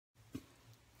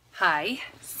Hi.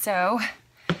 So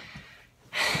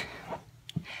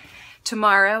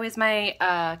tomorrow is my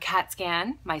CAT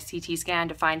scan, my CT scan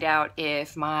to find out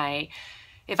if I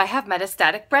have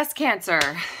metastatic breast cancer.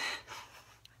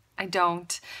 I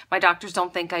don't. My doctors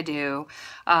don't think I do.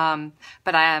 But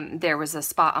there was a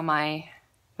spot on my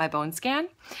bone scan.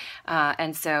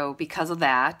 And so because of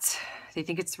that, they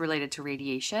think it's related to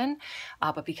radiation,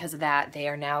 but because of that, they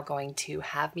are now going to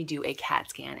have me do a CAT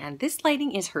scan, and this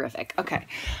lighting is horrific. Okay.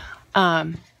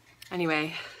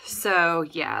 Anyway, so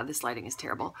yeah, this lighting is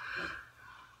terrible.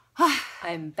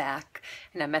 I'm back,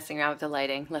 and I'm messing around with the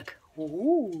lighting. Look,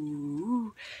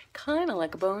 ooh, kind of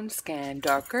like a bone scan,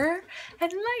 darker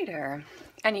and lighter.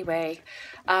 Anyway,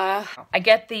 I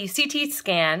get the CT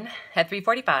scan at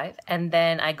 3:45, and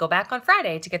then I go back on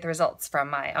Friday to get the results from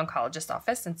my oncologist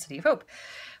office in City of Hope.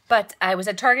 But I was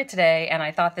at Target today, and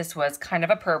I thought this was kind of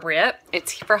appropriate.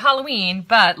 It's for Halloween,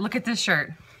 but look at this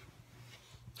shirt.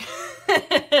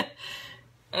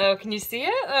 Oh, can you see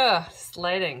it? Oh, this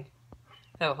lighting.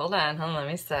 Oh, hold on, let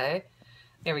me say.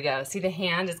 There we go. See, the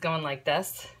hand is going like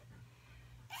this.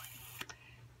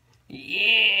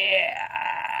 Yeah.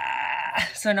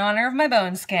 So in honor of my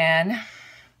bone scan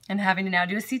and having to now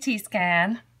do a CT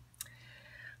scan,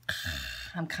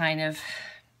 I'm kind of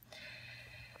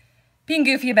being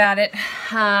goofy about it.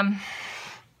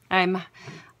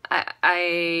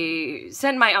 I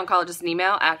sent my oncologist an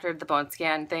email after the bone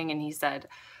scan thing, and he said,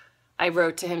 I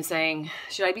wrote to him saying,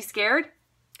 should I be scared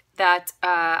that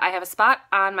I have a spot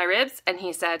on my ribs? And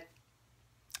he said,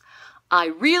 I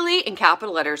really, in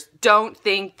capital letters, don't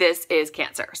think this is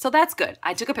cancer. So that's good.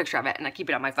 I took a picture of it and I keep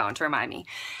it on my phone to remind me.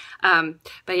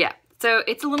 But yeah, so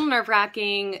it's a little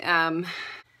nerve-wracking.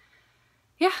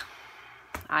 Yeah,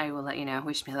 I will let you know.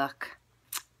 Wish me luck.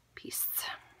 Peace.